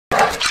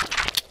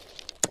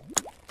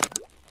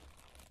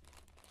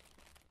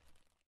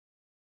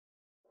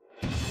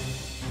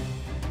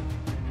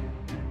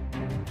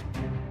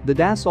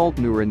The Dassault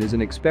nEUROn is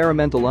an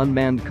experimental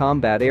unmanned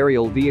combat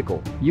aerial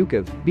vehicle,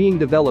 UCAV, being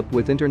developed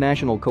with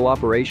international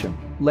cooperation,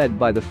 led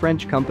by the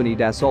French company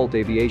Dassault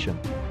Aviation.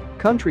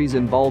 Countries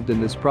involved in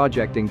this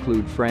project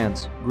include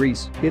France,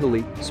 Greece,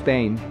 Italy,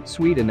 Spain,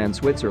 Sweden and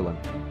Switzerland.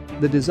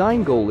 The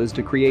design goal is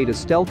to create a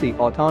stealthy,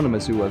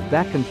 autonomous UAV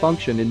that can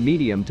function in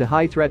medium to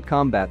high-threat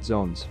combat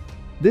zones.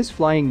 This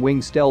flying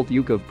wing stealth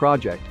UCAV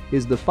project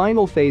is the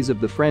final phase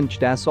of the French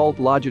Dassault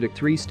LOGIDUC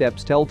 3-step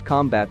stealth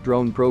combat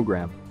drone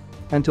program.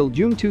 Until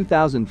June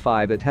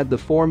 2005 it had the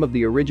form of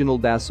the original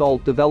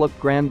Dassault-developed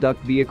Grand Duc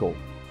vehicle.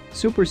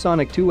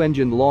 Supersonic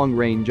 2-engine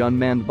long-range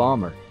unmanned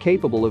bomber,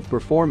 capable of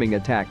performing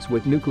attacks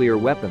with nuclear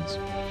weapons.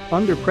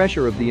 Under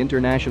pressure of the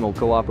international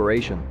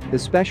cooperation,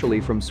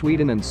 especially from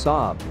Sweden and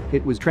Saab,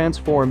 it was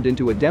transformed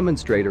into a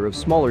demonstrator of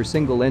smaller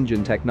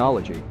single-engine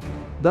technology.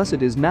 Thus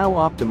it is now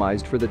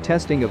optimized for the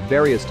testing of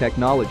various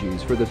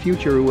technologies for the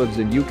future UAVs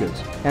and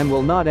UCAVs and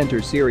will not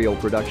enter serial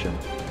production.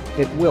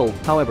 It will,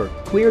 however,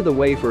 clear the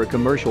way for a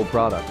commercial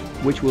product,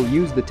 which will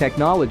use the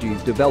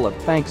technologies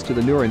developed thanks to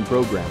the nEUROn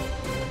program.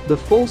 The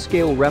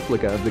full-scale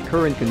replica of the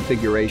current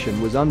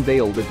configuration was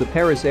unveiled at the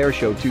Paris Air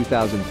Show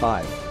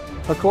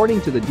 2005.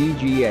 According to the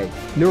DGA,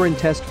 nEUROn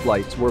test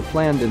flights were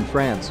planned in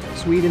France,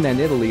 Sweden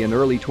and Italy in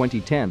early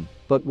 2010,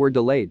 but were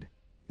delayed.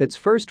 Its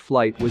first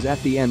flight was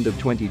at the end of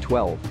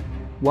 2012.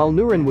 While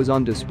nEUROn was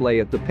on display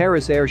at the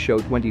Paris Air Show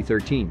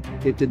 2013,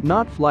 it did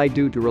not fly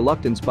due to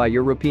reluctance by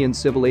European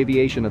civil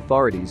aviation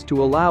authorities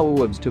to allow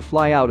UAVs to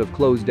fly out of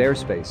closed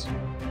airspace.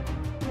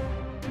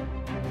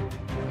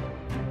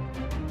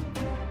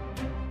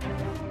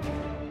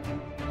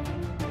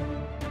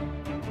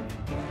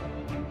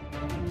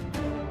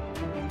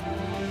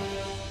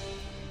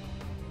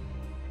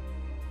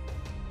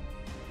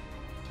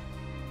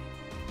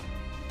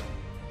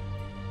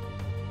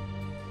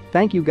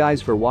 Thank you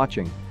guys for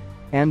watching.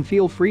 And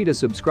feel free to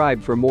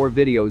subscribe for more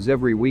videos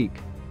every week.